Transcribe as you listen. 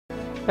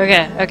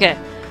Okay.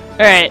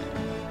 Alright.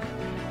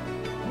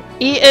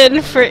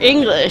 EN for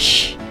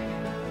English.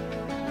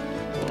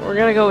 We're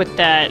gonna go with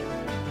that.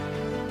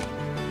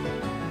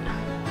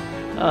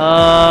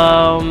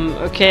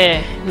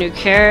 Okay. New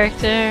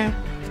character.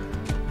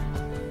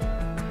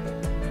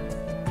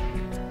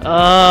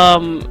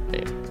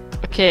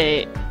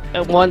 Okay.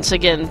 Once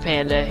again,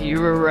 Panda,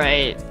 you were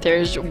right.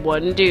 There's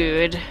one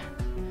dude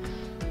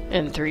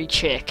and 3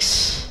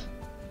 chicks.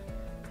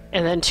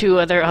 And then 2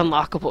 other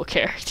unlockable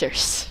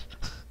characters.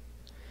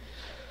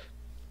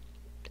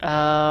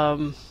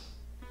 Yeah,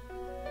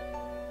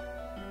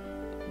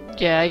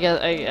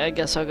 I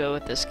guess I'll go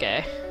with this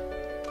guy.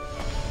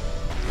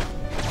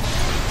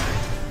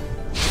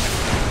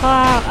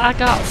 Ah, I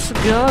got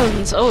some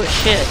guns. Oh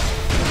shit.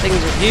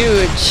 Things are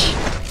huge.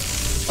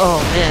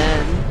 Oh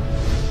man.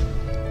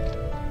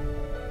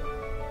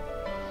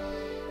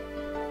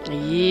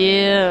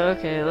 Yeah,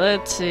 okay,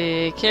 let's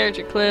see.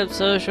 Character clip,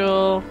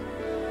 social,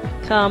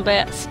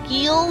 combat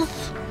skills.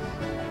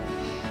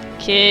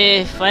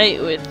 Okay,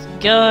 fight with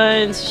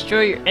guns,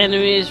 destroy your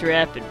enemies,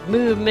 rapid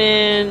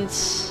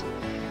movements.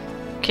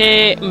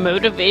 Okay,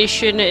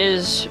 motivation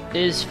is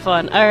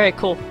fun. Alright,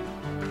 cool.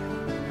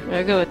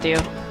 I'll go with you.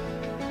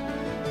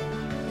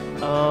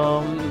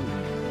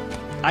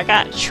 I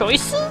got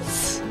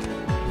choices?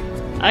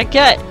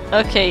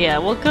 Okay, yeah,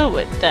 we'll go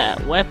with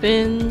that.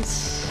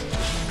 Weapons.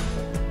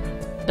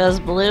 That's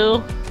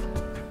blue.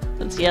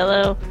 That's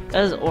yellow.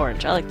 That's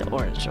orange. I like the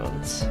orange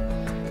ones.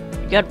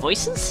 You got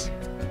voices?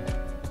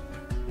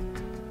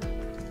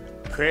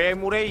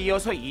 괴물에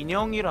이어서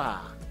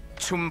인형이라.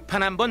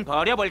 춤판 한번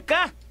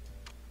벌여볼까?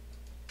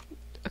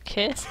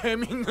 Okay.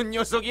 재밌는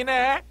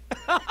녀석이네.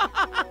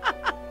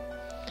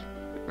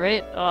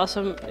 Right,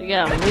 awesome.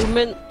 Yeah,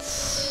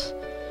 movements.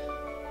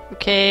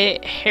 Okay,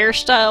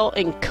 hairstyle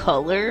and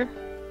color.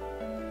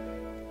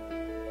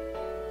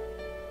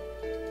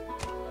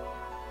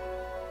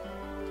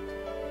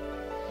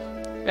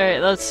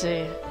 Alright, let's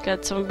see.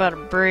 Got something about a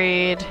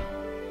braid.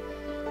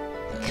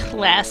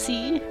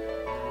 Classy.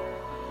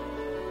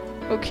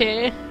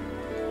 Okay.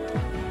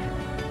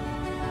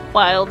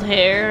 Wild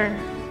hair.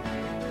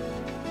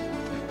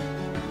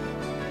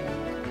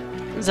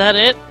 Is that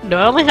it? Do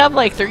I only have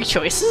like 3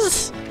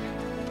 choices?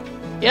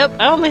 Yep,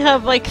 I only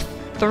have like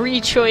 3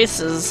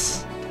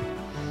 choices.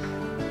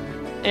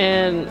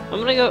 And I'm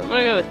gonna go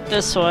with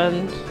this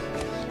one.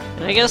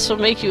 And I guess it'll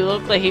make you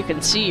look like you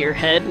can see your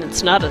head and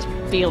it's not a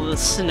field of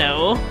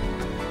snow.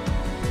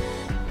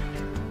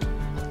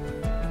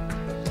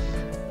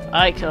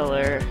 Eye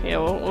color. Yeah,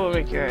 we'll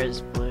make your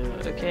eyes blue.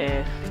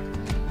 Okay.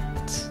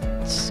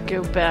 Let's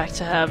go back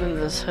to having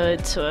this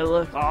hood so I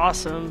look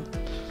awesome.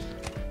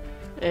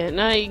 And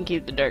now you can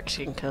keep the dark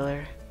skin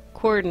color.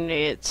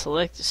 Coordinate,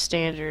 select a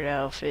standard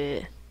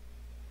outfit.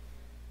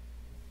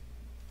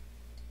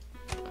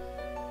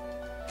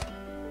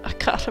 I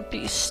gotta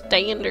be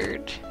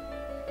standard.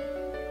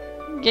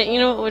 Yeah, you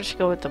know what, we'll just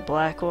go with the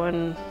black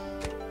one.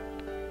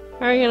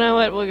 Or you know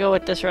what, we'll go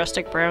with this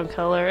rustic brown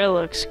color. It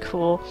looks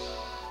cool.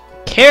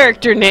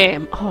 Character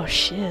name! Oh,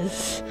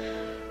 shiz.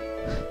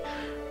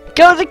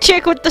 Go the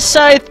chick with the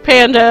scythe,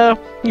 Panda!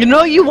 You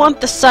know you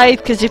want the scythe,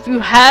 because if you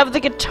have the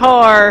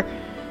guitar,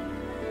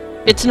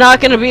 it's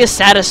not gonna be as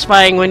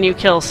satisfying when you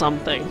kill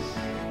something.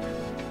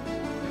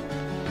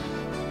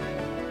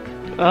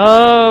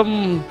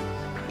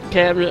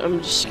 Okay,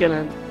 I'm just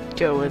gonna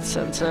go with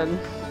Sensen.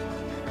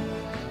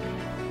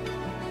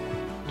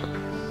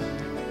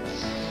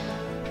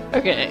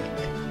 Okay.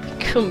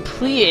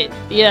 Complete.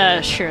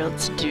 Yeah, sure,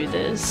 let's do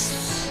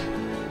this.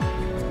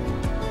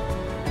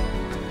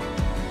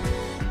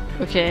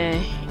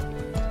 Okay.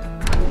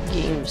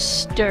 Game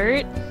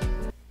start.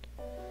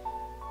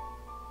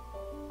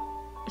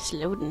 It's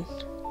loading.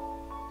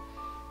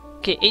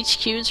 Okay,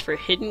 HQs for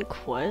hidden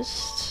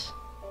quests.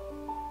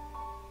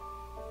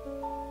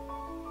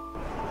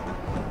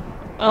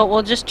 Oh,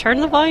 well, just turn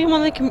the volume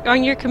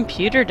on your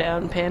computer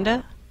down,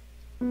 Panda.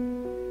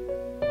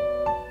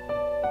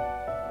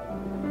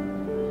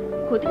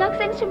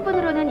 고등학생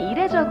신분으로는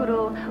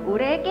이례적으로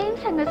올해의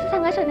게임상을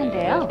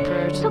수상하셨는데요.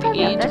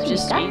 소감이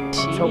어떠십니까?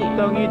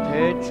 적당히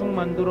대충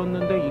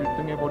만들었는데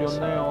 1등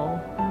해버렸네요.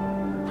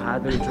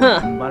 다들 좀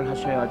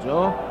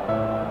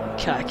분발하셔야죠.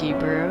 Cocky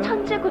bro.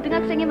 천재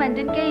고등학생이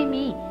만든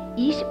게임이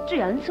 20주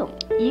연속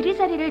 1위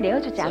자리를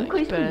내어주지 않고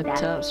있습니다.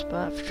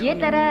 이에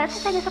따라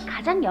세상에서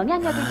가장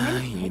영향력을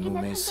있는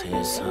이놈의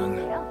세상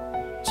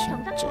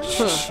진짜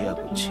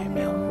시시하고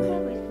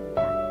재미없네.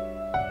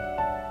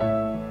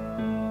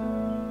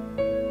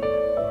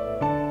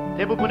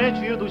 대부분의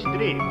주요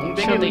도시들이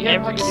공백에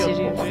의해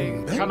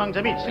파괴되었고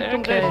사망자 및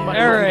실종자의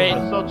수만이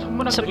벌써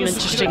천문학적인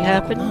수치를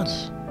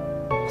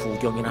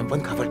구경이나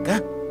한번 가볼까?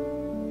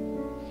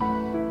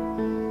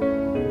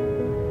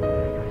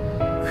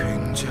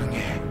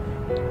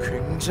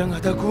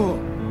 굉장하다고.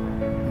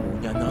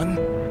 뭐냐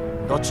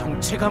넌? 너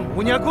정체가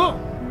뭐냐고?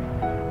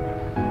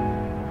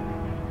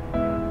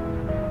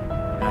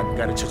 안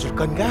가르쳐줄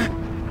건가?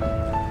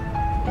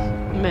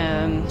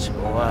 Man.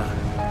 좋아.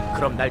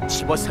 그럼 날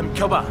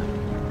집어삼켜봐.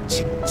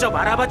 직접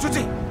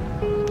알아봐주지.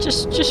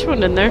 Just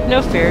went in there.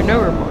 No fear, no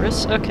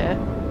remorse. Okay.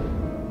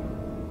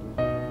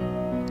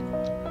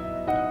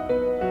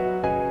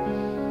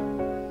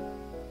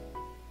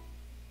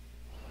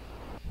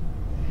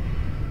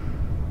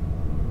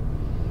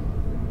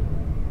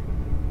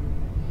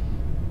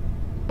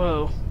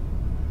 Whoa.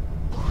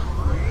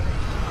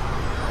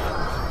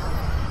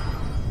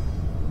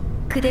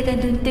 그대가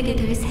눈뜨게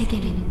될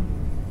세계는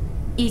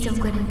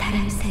이전과는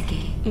다른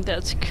세계.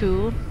 That's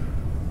cool.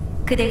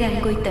 그대가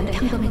알고 있던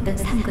평범했던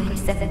삶과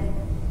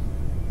일상은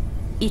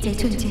이제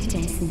존재하지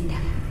않습니다.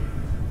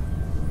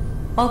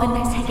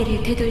 어긋난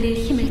세계를 되돌릴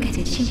힘을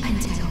가진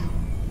심판자요.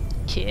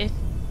 Okay.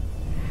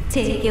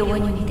 제에게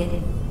원흉이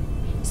된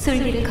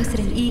순리를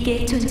거스른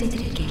이계의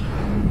존재들에게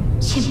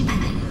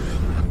심판을.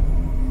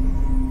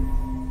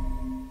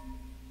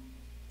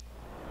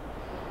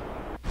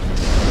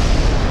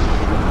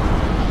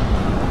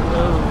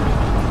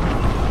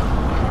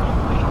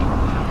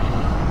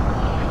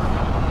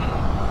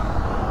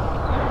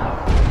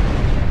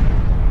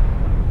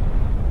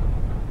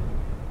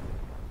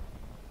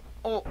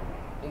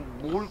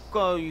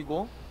 뭘까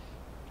이거?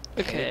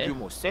 Okay.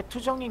 대규모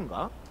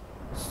세트장인가?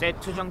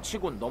 세트장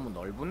치곤 너무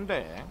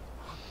넓은데.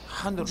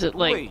 하늘은 Is it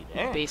왜 like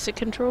이래? basic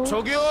control?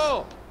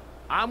 저기요!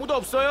 아무도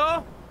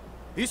없어요?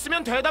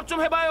 있으면 대답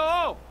좀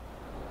해봐요!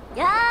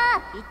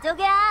 야,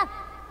 이쪽이야.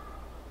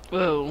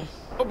 Whoa.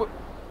 뭐,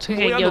 It's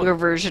like a 뭐야, younger 너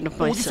version of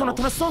어디서 myself.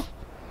 나타났어?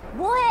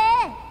 뭐해?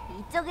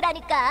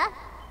 이쪽이라니까.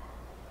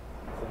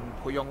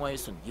 공포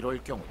영화에선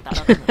이럴 경우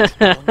따라가면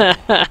죽었네.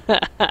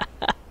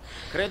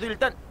 그래도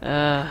일단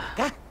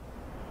가!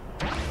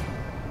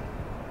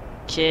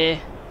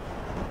 Okay.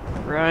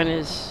 Run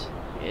is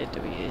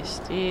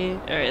WASD.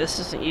 Alright, this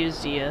doesn't use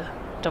the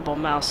double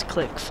mouse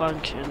click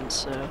function,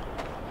 so.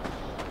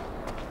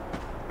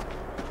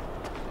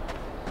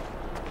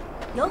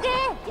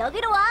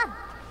 여기로 와.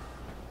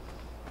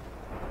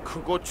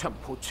 그거 참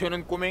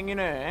보채는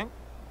꼬맹이네.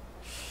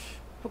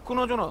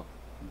 그나저나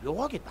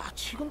묘하게 낯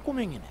익은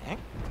꼬맹이네.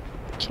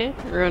 Okay,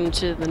 run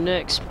to the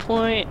next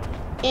point.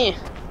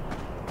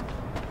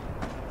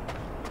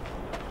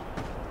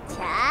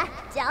 자,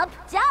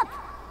 점프.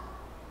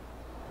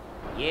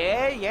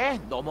 예,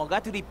 넘어가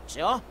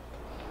드립죠.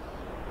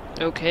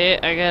 Okay,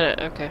 I got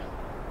it. Okay.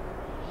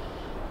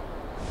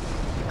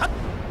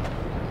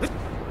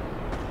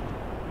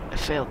 I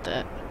failed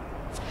that.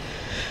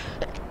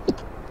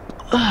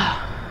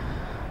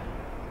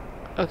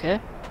 Okay.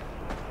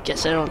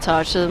 Guess I don't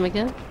touch them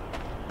again.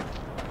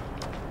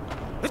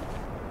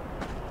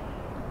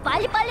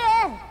 빨리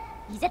해.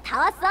 이제 다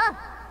왔어.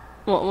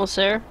 Well, almost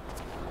there.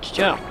 Just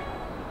jump.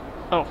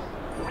 Oh.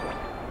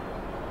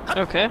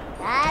 Okay.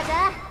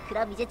 자,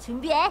 그럼 이제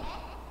준비해.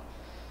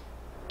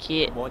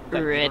 Get 뭔가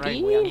일어날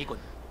ready. 모양이군.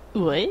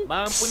 What?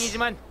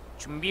 마음뿐이지만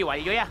준비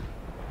완료야.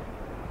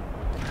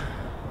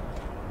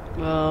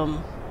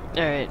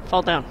 Alright,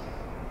 fall down.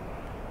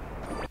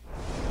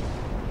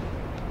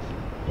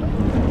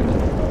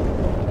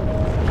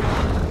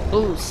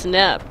 Oh,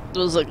 snap.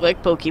 Those look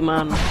like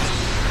Pokemon.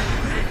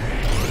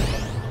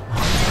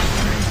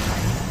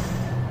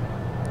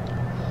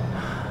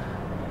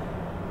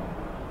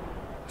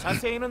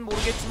 자세히는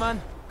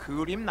모르겠지만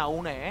그림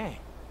나오네.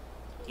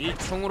 이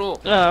총으로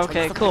Oh,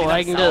 okay, cool.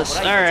 I can just.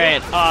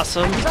 Alright,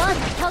 awesome. 이건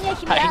형의 I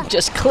힘이야. can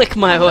just click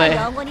my way.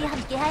 영원히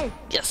함께할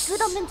Yes.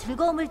 끝없는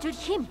즐거움을 줄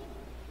힘.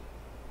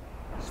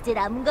 이제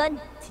남은 건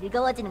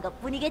즐거워지는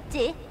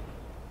것뿐이겠지.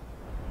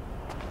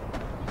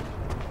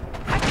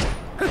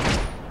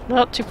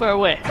 Not too far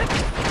away.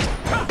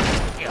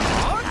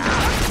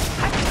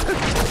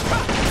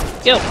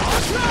 Go.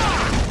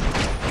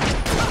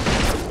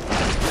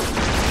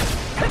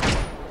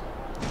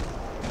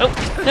 Oh,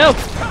 no.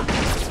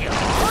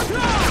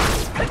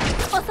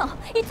 어서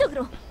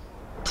이쪽으로.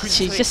 Did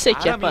she just say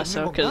 "get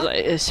paso"? Because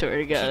I swear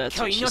to God, that's 이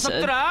what she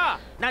said. 녀석들아,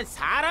 난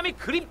사람이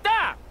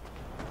그립다.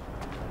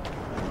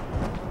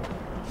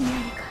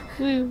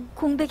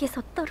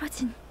 공백에서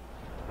떨어진.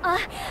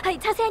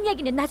 자세한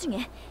이야기는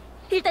나중에.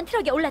 일단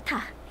트럭에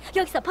올라타.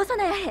 여기서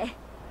벗어나야 해.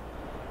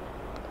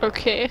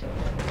 Okay.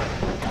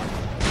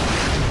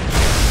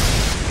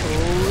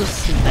 Oh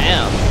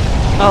snap!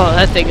 Oh,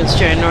 that thing is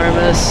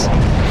ginormous.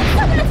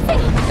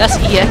 That's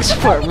EX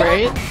form,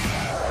 right?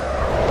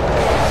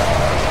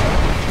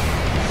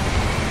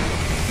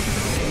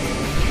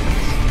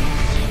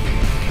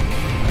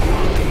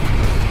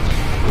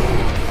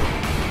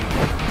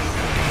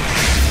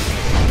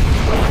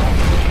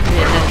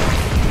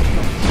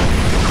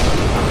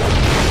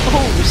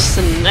 Oh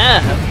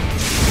snap!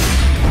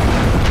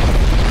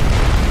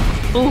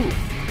 Ooh.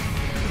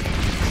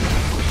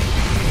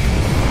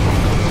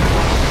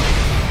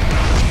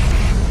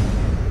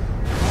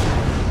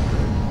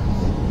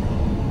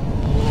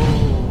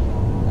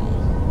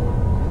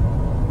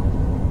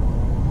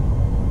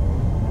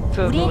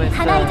 우린 With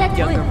하나이자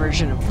the younger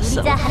version of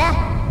둘이자 myself. 하나.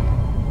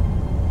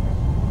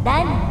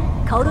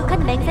 난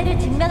거룩한 맹세를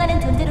증명하는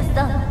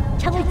존재로서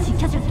형을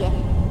지켜줄게.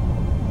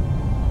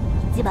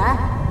 잊지 마.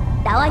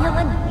 나와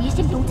형은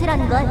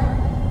일심동체라는 걸.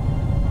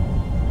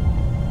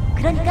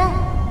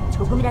 그러니까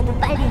조금이라도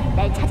빨리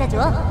날 찾아줘.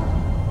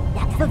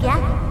 약속.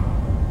 약속이야.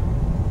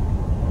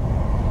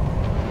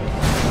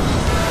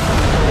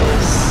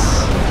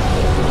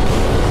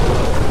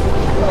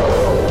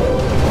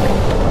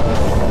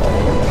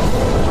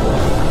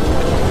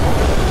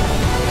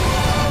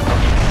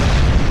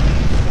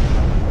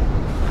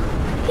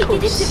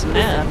 Oh,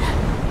 snap.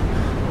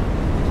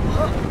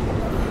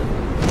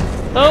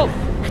 Oh!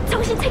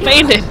 정신 차려.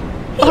 Fainted!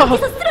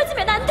 여기서 Oh!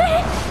 쓰러지면 안 돼.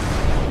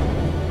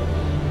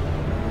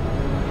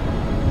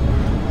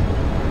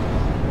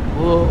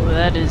 Whoa,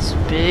 that is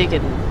big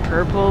and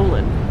purple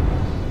and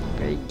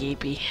very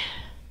gapey.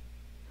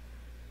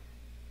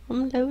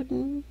 I'm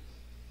loading.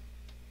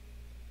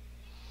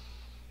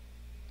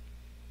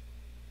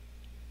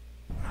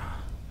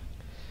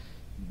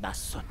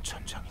 낯선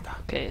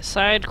전장이다. Okay,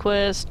 side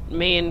quest,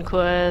 main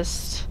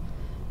quest.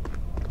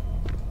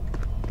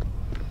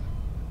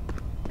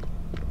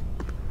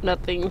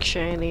 Nothing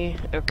shiny.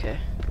 Okay.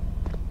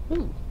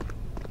 Ooh.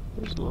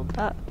 There's little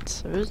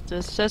dots.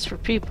 That's for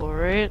people,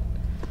 right?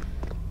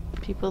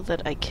 People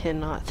that I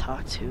cannot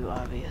talk to,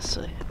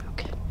 obviously.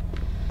 Okay.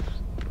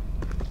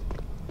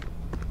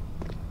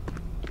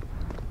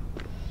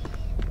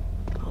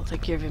 All they're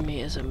giving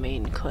me is a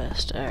main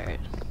quest. Alright.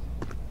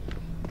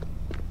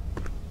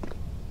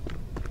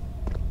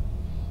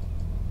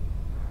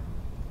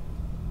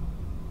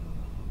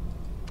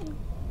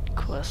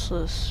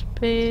 Questless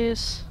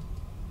space.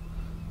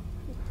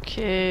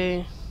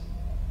 Okay.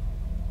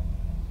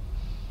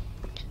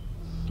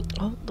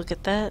 Oh, look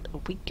at that. A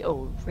week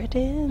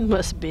already?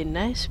 Must be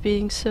nice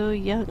being so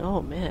young.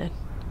 Oh, man.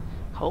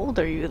 How old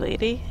are you,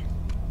 lady?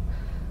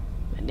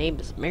 My name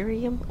is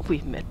Miriam.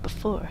 We've met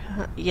before,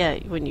 huh? Yeah,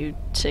 when you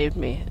saved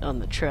me on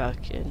the truck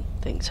and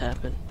things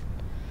happen.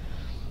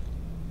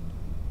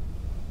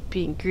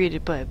 Being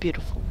greeted by a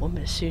beautiful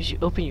woman as soon as you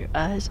open your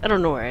eyes. I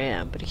don't know where I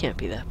am, but it can't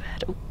be that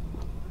bad. Oh.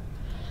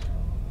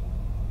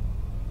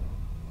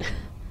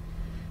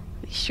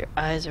 Your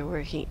eyes are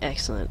working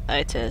excellent.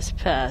 Eye test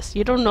passed.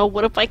 You don't know,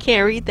 what if I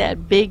can't read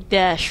that big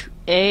dash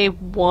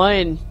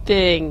A1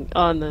 thing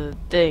on the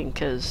thing,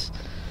 because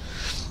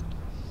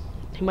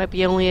he might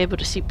be only able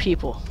to see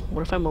people.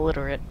 What if I'm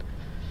illiterate?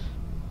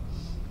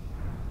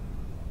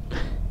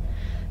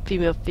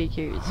 Female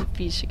figure is a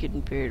feast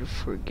getting buried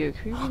before go.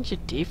 Can we arrange a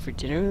date for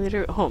dinner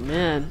later? Oh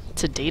man,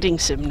 it's a dating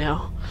sim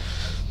now.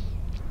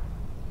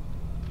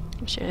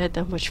 Wish I had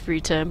that much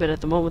free time, but at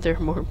the moment there are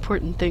more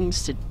important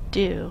things to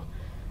do.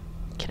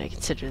 Can I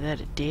consider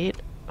that a date?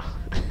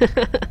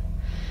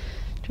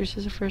 Just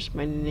as a first,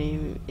 my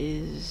name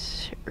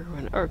is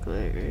Erwin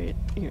Arkler, right?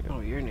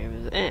 Your name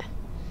is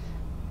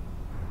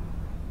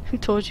Who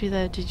told you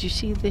that? Did you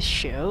see this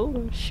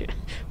show?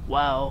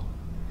 Wow.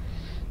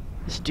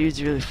 This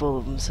dude's really full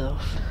of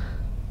himself.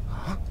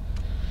 Huh?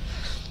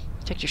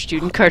 Check your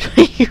student card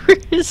when you were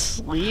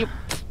asleep.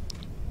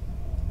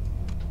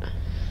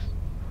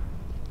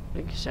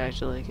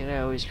 Exactly like it. I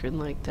always grin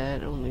like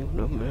that, only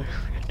when I'm around.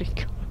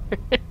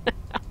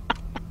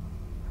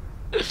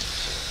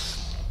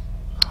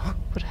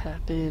 What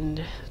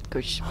happened?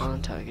 Coach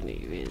Spawn talking to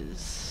you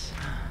is...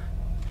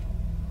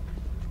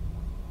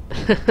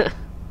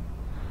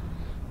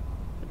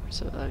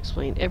 So I'll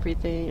explain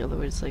everything,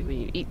 otherwise like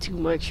when you eat too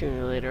much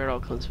sooner or later it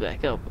all comes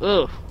back up.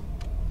 Ugh!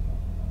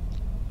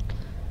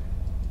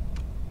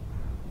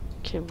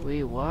 Can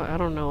we walk? I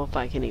don't know if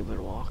I can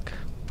even walk.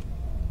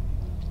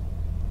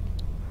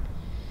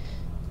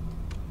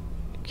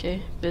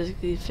 Okay,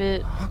 physically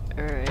fit.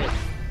 Alright.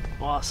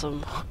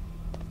 Awesome.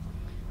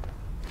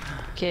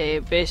 Okay,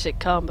 basic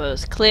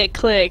combos. Click,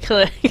 click,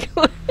 click,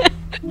 click.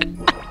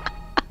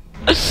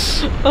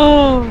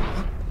 Oh,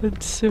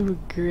 that's so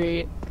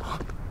great.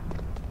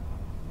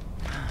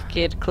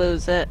 Okay, to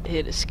close that,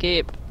 hit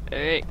escape.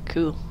 Alright,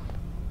 cool.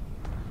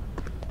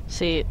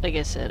 See, like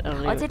I said, I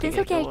don't even 어쨌든 think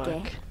I can 소개할게.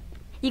 walk.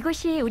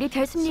 이곳이 우리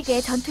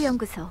별숨리계의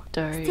전투연구소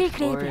Starry 스틸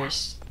그레이브야.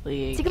 Forest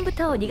League.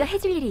 지금부터 네가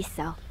해줄 일이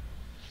있어.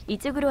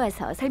 이쪽으로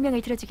와서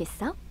설명을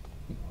들어주겠어?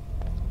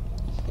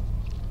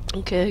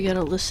 Okay, I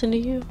gotta listen to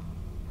you.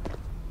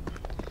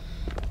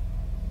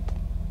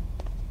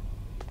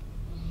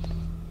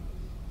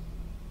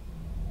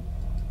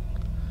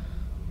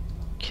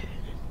 Okay.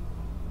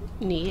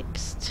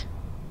 Next.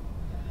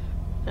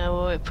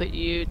 Now I put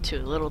you to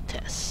a little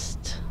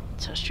test.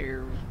 Test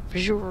your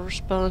visual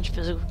response,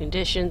 physical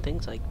condition,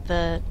 things like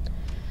that.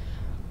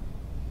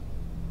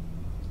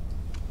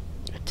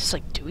 Just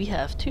like, do we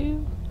have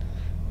to?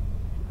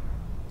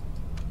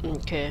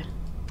 Okay.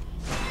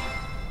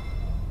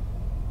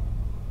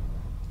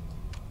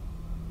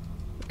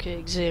 Okay,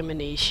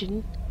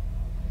 examination.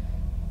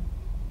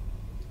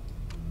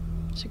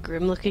 It's a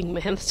grim-looking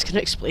man that's gonna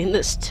explain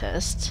this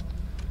test.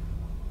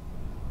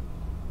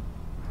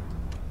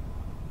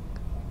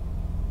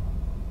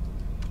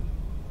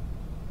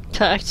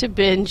 Talk to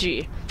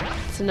Benji.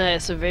 It's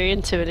nice, a very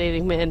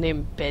intimidating man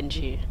named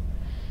Benji.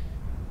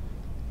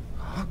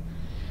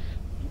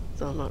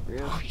 It's all not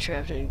real if you're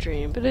trapped in a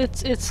dream, but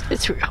it's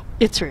real.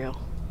 It's real.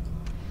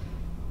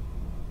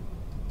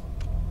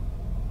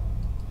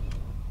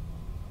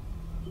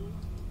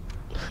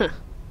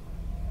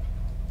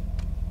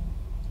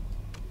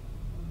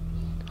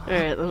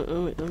 Alright,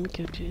 let me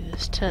go do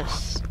this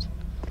test.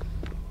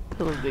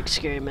 Hello, big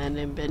scary man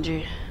named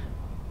Benji.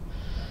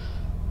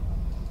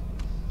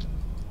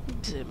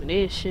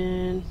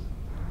 Examination.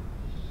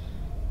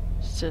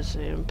 It says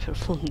I am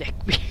pitiful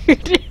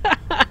neckbeard.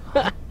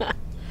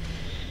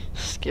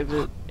 Skip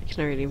it. I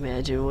can already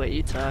imagine what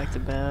you talked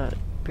about.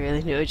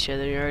 Barely know each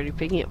other, you're already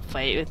picking a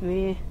fight with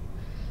me?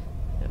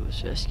 I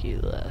was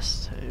rescued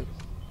last time.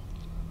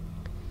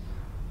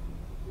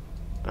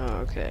 Oh,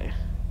 okay.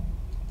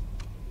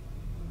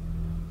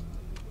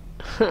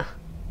 Huh.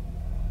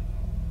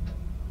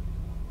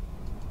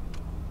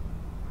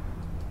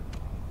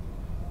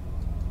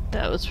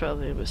 That was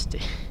probably a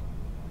mistake.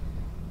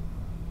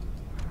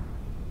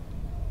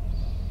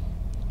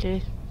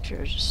 Okay,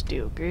 Charge of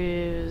Steel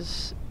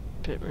Graves.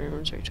 Pit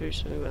rumors are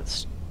something about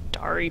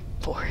Starry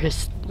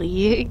Forest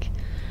League.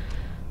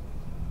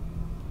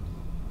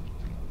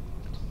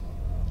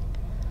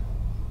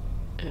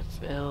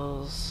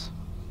 FL's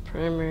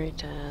primary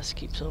task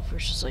keeps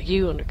selfish just like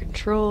you under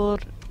control.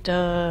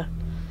 Duh.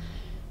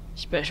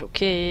 Special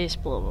case,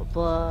 blah blah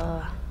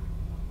blah.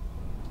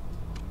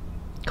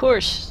 Of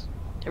course,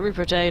 every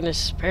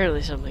protagonist is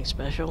apparently something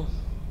special.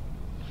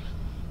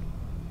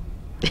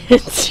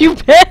 Too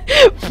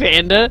bad,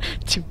 Panda.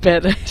 Too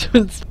bad I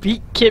don't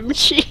speak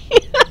kimchi.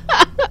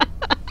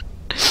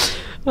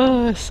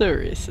 Oh, so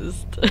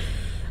racist.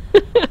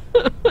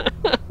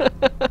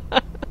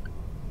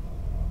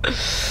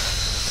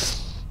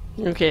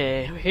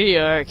 Okay, here you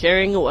are,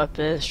 carrying a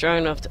weapon strong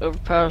enough to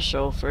overpower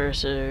soul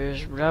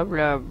forces. Blah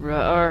blah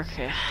blah.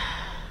 Okay.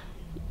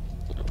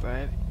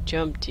 Right,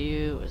 jumped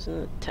you.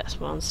 Wasn't it a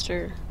test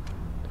monster?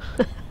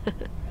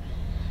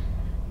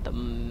 The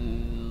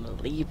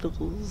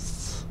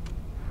labels.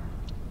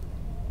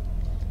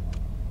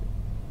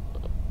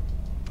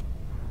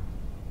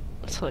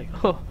 It's like,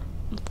 oh,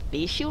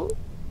 facial?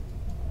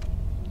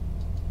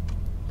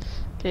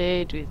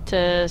 Okay, do the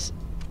test.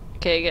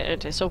 Okay, I got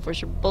anti-soul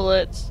force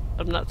bullets.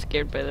 I'm not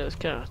scared by those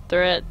kind of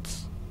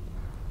threats.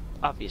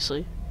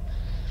 Obviously.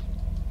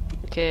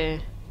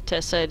 Okay,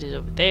 test site is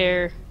over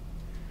there.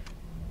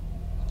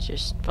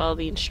 Just follow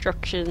the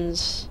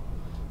instructions.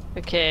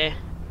 Okay,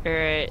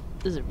 alright.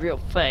 This is a real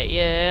fight.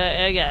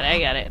 Yeah, I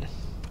got it.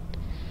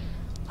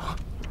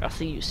 I'll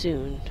see you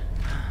soon.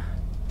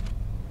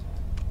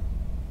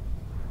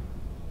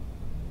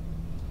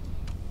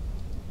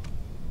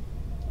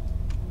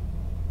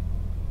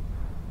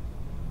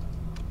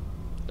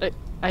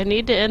 I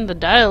need to end the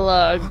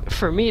dialogue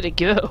for me to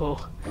go.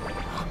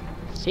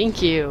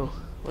 Thank you.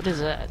 What is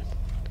that?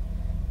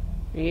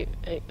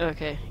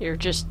 Okay, you're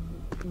just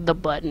the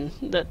button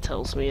that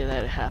tells me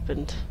that it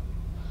happened.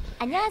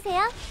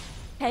 안녕하세요.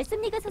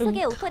 별숨리그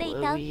소속의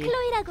오퍼레이터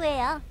클로이라고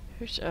해요.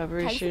 Here's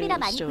operation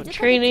still in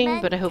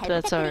training, but I hope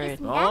that's alright.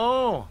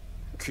 어,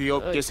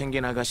 귀엽게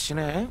생긴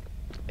아가씨네.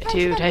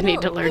 Dude, I need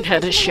to learn how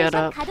to shut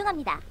up.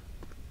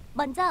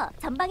 먼저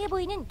전방에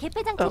보이는 개폐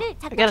Oh, 장치를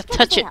I gotta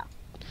touch it. 작동시켜주세요.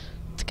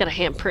 It's got a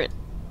handprint.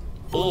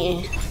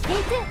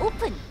 게이트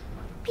오픈.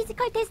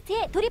 피지컬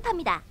테스트에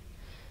돌입합니다.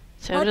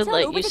 Sounded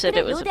like you said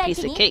it was a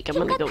piece of cake. I'm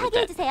gonna go with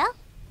that. 해주세요.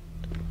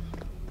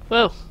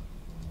 Whoa.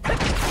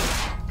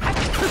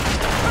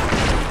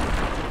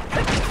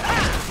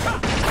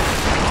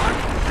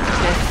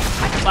 Okay.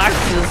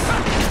 Boxes.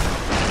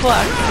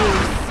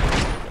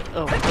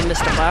 Oh, I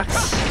missed a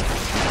box.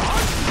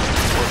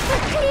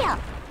 클리어.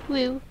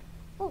 Woo.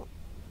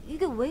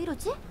 이게 왜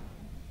이러지?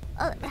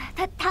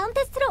 다음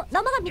테스트로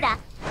넘어갑니다.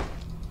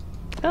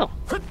 Oh.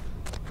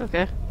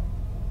 Okay.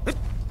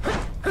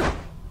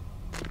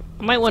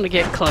 I might want to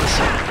get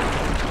closer.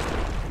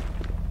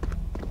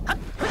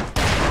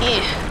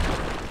 Yeah.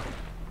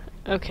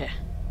 Okay.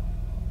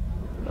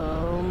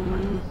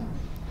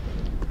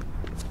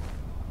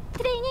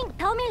 트레이닝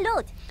더밀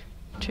로드.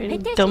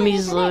 Training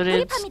dummies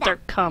loaded.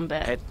 Start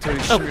combat. 배틀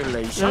Oh,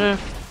 시뮬레이션. no.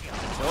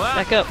 좋아.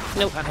 Back up.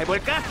 Nope. 한판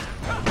해볼까?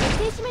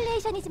 배틀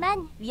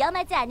시뮬레이션이지만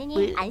위험하지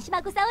않으니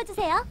안심하고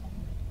싸워주세요.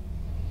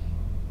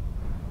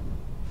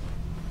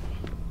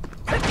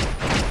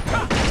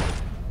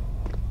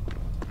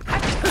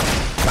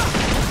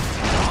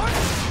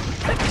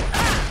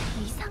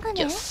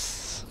 이상하네.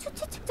 Yes.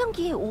 수치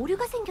측정기에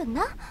오류가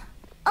생겼나?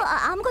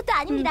 아무것도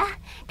아닙니다.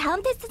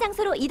 다음 테스트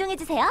장소로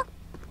이동해주세요.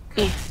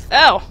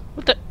 Ow!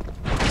 What the?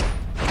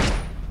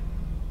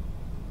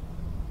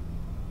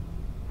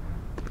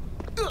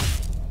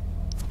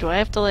 Do I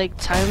have to like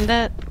time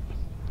that?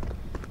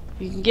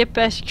 You can get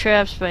past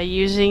traps by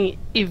using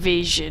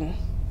evasion.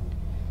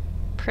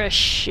 Press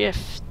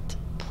shift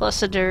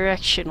plus a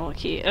directional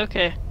key.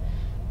 Okay.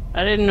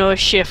 I didn't know a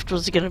shift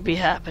was gonna be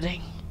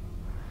happening.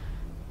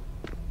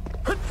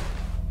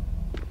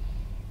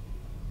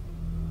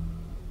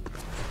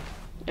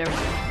 There we go.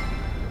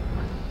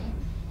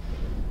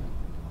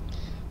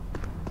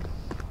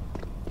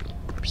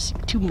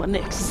 Proceed to my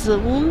next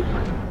zone.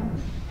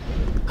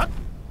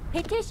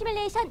 배틀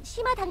시뮬레이션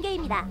심화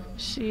단계입니다.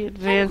 See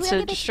advance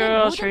and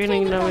destroy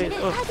training dummy.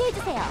 Oh.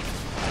 파괴해주세요.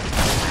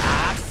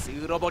 딱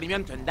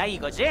쓸어버리면 된다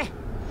이거지?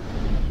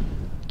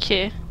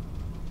 Okay.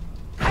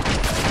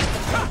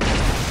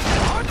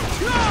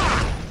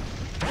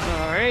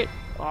 Alright,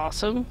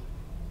 awesome.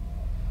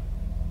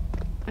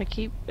 I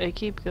keep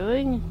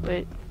going,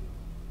 but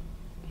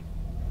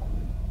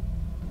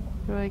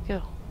where do I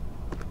go?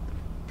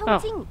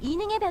 통칭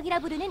이능의 벽이라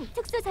부르는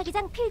특수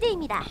자기장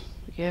필드입니다.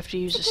 You have to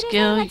use a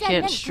skill, you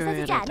can't destroy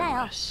it 부서지지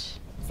않아요.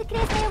 otherwise.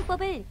 스크랩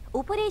사용법을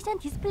오퍼레이션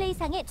디스플레이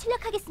상에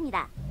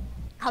출력하겠습니다.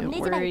 Don't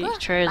겁내지 worry, 말고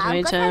try as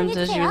many 마음껏 times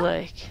as you 사용해주세요.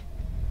 like.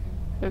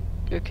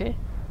 Okay.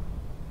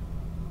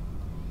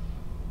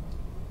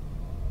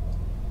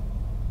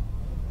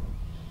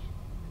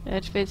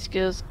 Activate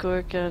skills,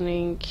 core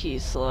counting, key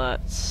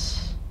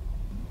slots.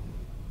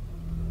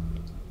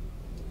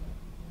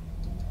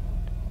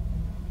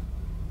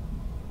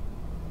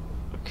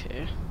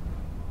 Okay.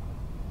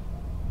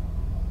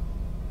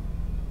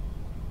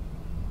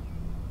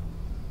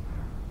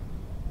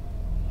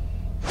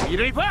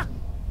 이를 봐.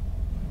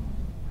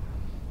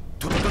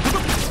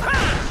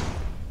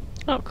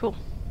 Oh, cool.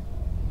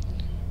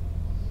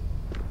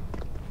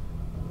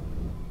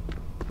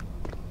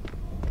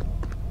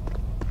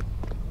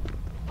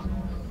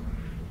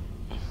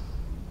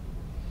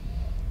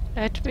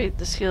 Activate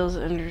the skills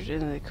entered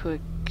in the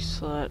quick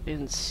slot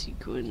in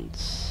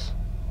sequence.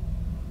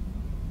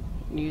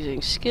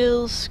 Using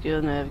skills,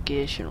 skill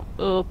navigation will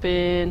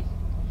open.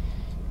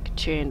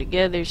 Chain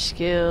together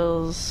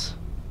skills.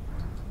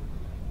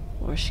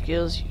 More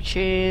skills you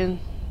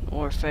chain, the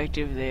more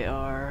effective they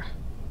are.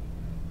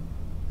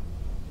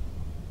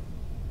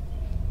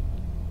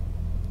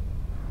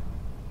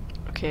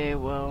 Okay,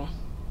 well.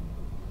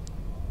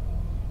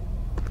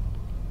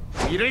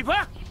 이를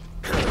봐.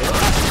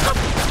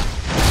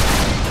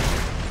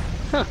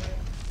 Huh.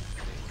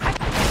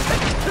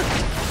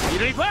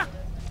 이를 봐.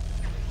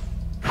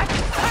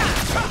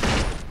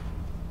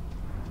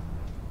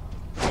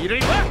 이를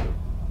봐.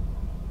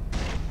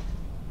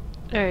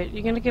 Alright,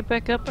 you gonna get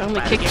back up? I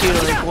only kicked you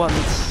like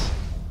once.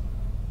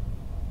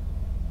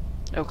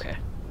 Okay.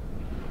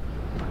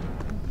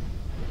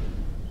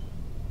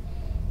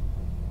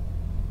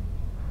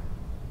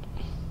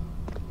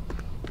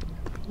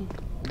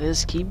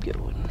 Let's keep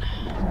going.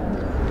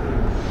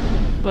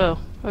 Whoa,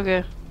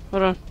 okay,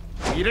 hold on.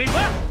 이를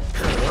봐.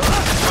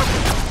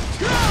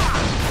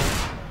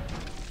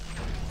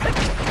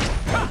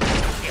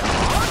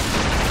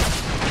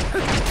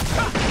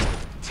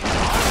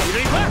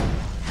 이를 봐.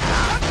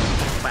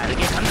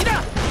 빠르게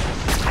갑니다.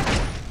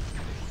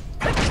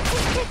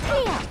 테스트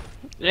클리어.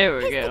 There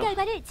we 테스트 go.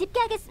 결과를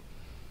집계하겠습니다.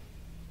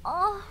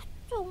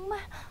 정말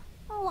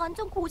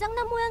완전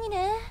고장난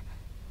모양이네.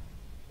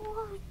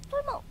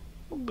 설마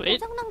Wait.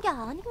 고장난 게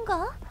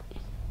아닌가?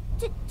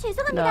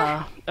 죄송합니다.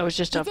 Nah, I was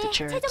just off 이제 the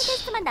최종 charts.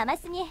 테스트만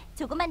남았으니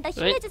조금만 더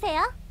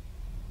힘내주세요.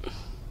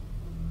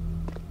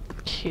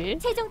 Okay.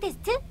 최종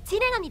테스트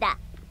진행합니다.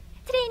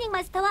 트레이닝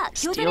마스터와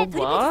교전에 Steel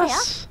돌입해주세요.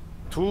 boss?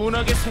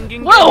 둔하게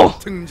생긴 Whoa! 게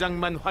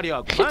등장만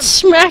화려하구만. It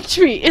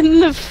smacked me in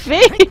the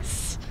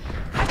face!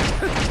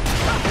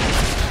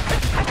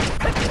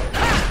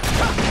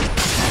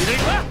 이를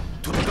봐.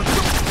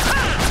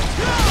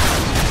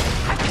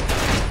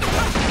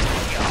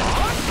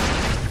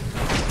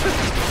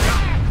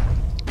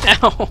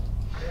 Ow!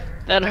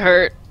 That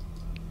hurt.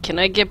 Can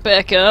I get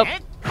back up?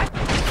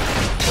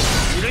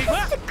 이를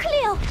봐. 테스트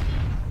클리어.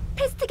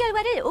 테스트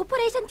결과를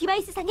오퍼레이션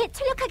디바이스 상에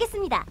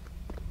출력하겠습니다.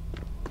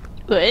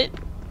 What?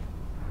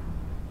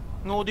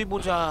 어디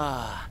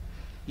보자.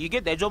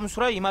 이게 내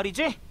점수라 이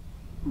말이지?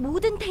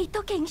 모든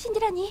데이터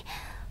갱신이라니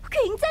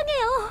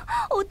굉장해요.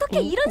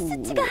 어떻게 이런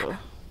수치가?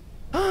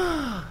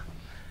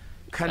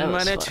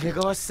 간만에 fun.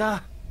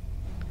 즐거웠어.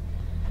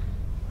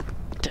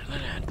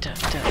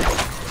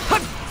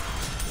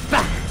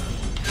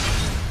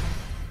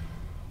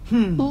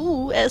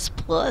 Ooh, S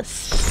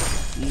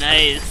plus.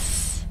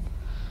 Nice.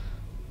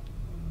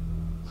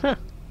 Huh.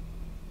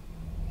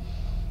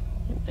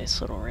 Nice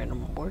little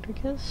random award, I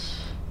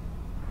guess.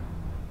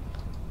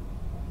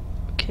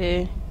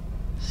 Okay.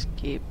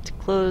 Escape to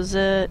close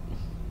it.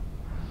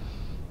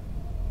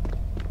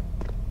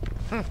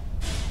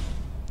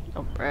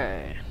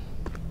 Alright.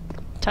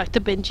 Talk to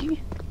Benji.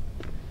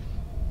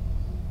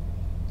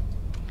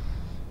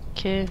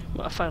 Okay,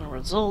 my final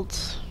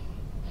results.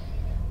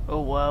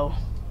 Oh wow.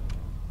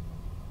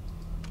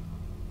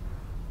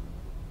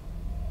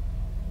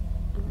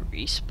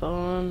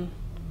 Respawn.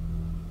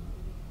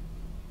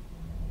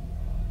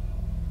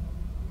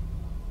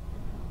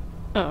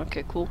 Oh,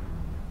 okay, cool.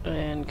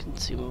 And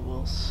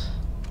consumables.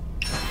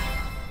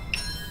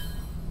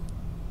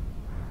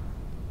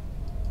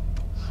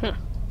 Huh.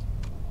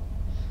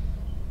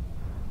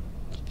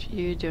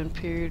 View down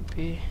period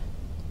B.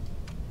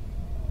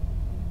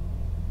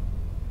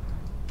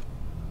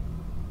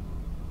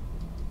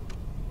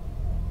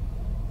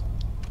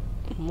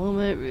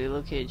 Moment,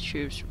 relocate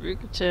troops to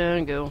Ruka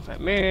Town, go and find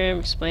Miriam,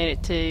 explain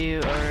it to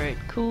you. Alright,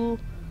 cool.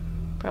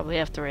 Probably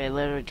have to write a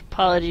letter of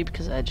apology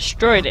because I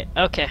destroyed it.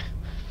 Okay.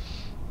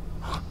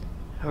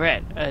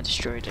 Alright, I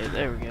destroyed it.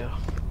 There we go.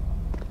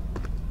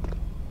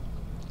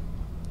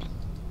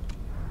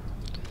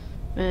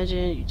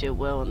 Imagine you did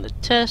well on the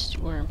test,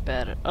 you weren't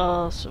bad at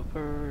all, so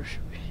we're...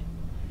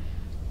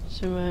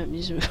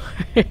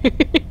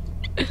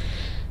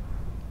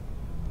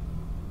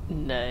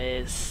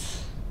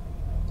 Nice.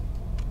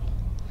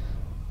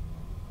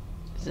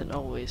 Isn't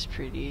always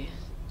pretty.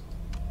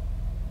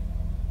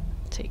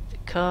 Take the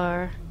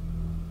car.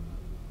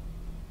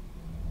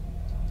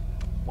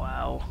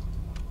 Wow.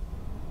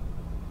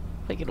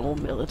 Like an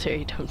old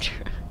military dump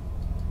truck.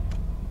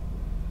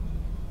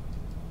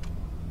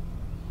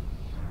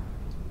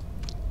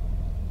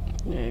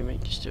 Yeah, you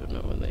might just don't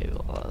know when they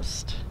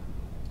lost.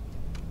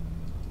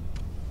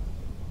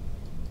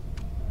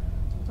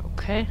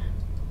 Okay.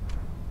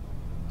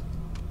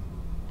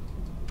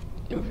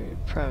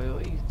 Probably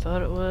what you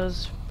thought it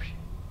was.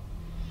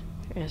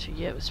 Answer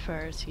yet was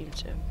fire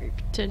seems to have great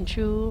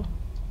potential.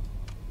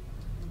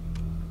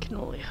 Can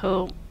only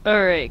hope.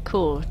 Alright,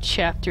 cool.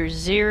 Chapter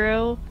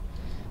 0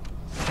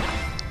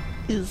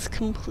 is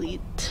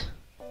complete.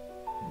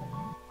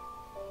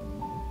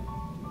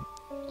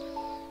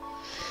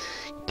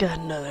 Got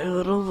another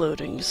little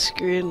loading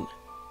screen.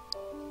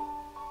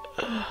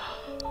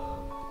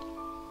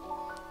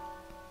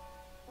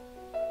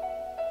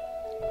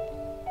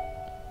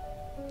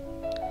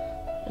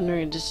 And we're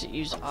gonna just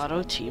use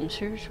auto team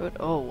search. What?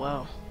 Oh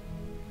wow,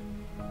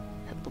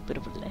 a little bit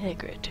of a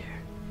lag right there.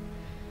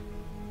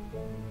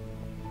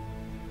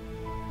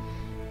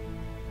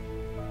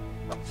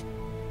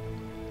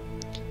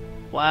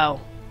 Wow.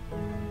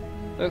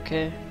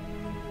 Okay.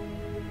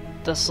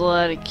 That's a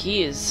lot of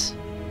keys.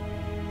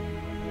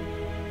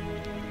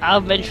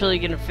 I'm eventually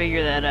gonna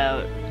figure that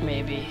out,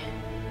 maybe.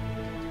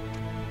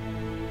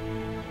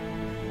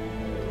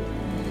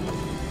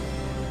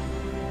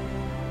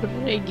 What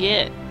did I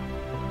get?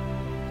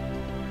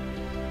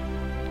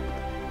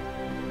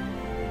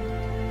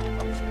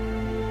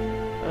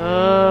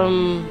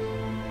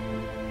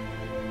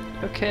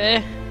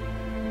 Okay.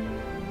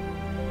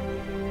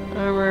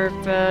 Armor,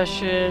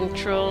 fashion,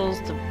 trolls,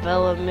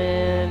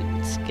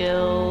 development,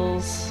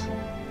 skills.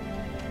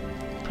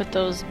 Put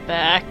those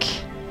back.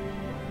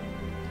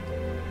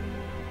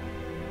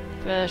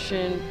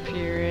 Fashion,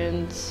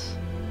 appearance.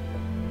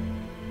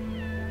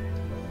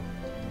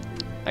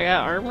 I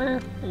got armor?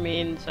 I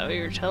mean, is that what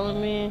you're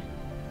telling me?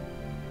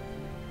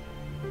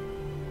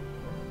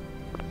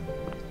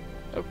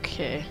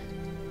 Okay.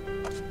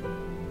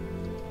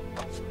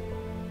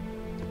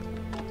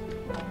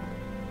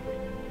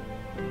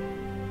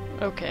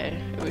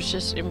 Okay, it was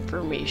just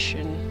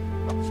information.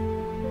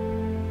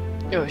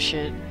 Oh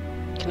shit.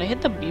 Can I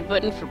hit the B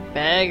button for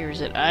bag or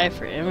is it I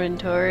for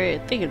inventory? I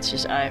think it's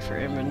just I for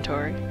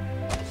inventory.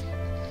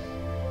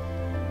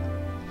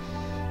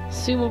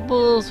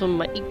 Consumables when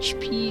my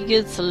HP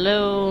gets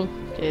low.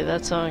 Okay,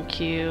 that's on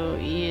cue.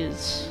 E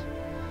is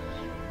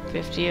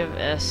 50 of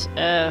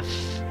SF.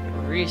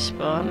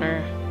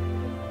 Respawner.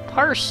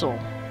 Parcel.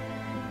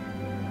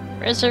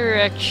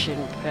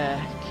 Resurrection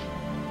pack.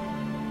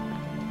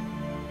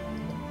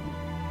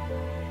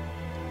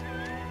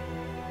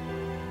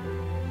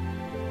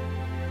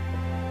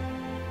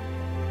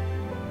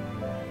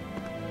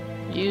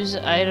 Use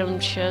item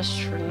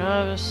chest for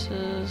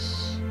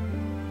novices.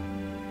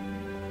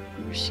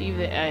 Receive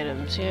the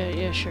items.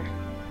 Yeah, sure.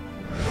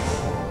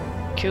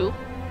 Cool.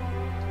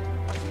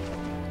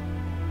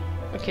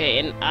 Okay,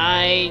 and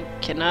I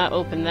cannot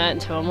open that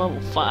until I'm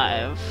level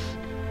 5.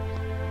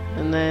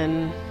 And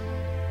then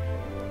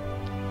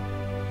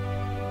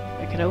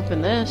I can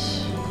open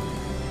this.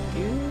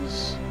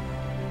 Use.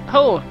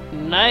 Oh,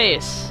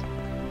 nice.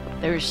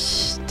 There's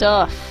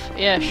stuff.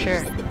 Yeah,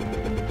 sure.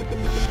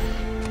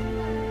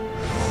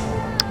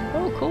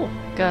 Oh, cool.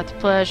 Got the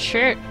plaid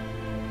shirt.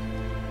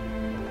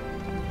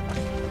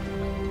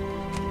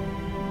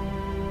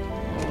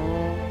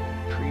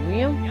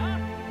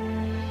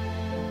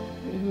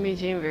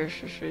 Maintain various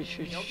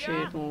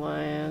trade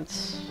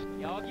alliance.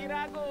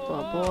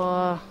 Blah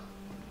blah.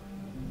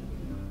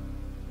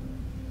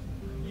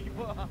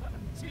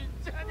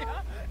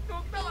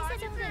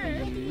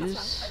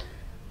 Use.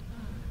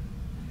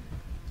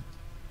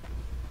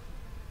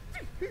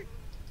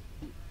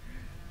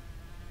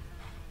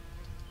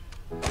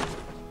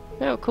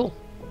 Oh, cool.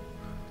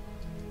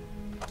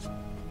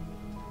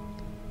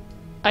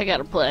 I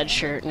got a plaid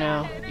shirt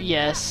now.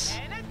 Yes.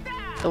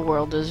 The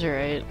world is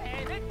right.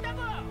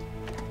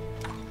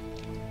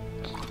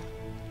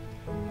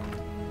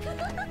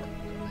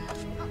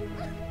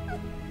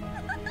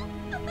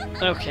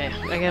 Okay,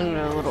 I got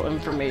a little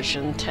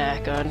information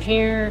tack on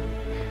here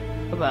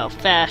about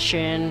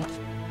fashion.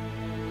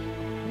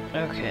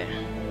 Okay.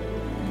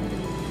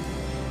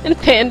 And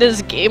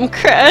Panda's game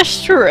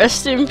crashed.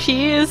 Rest in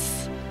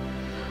peace.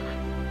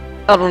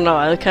 I don't know,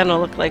 I kind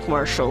of look like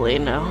Marshall Lee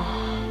now.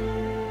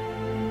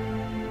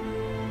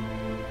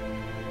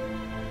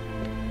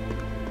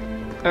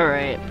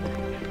 Alright.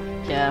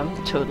 Yeah,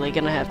 I'm totally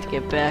gonna have to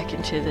get back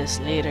into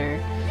this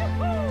later.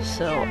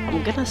 So,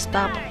 I'm gonna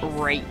stop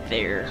right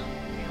there.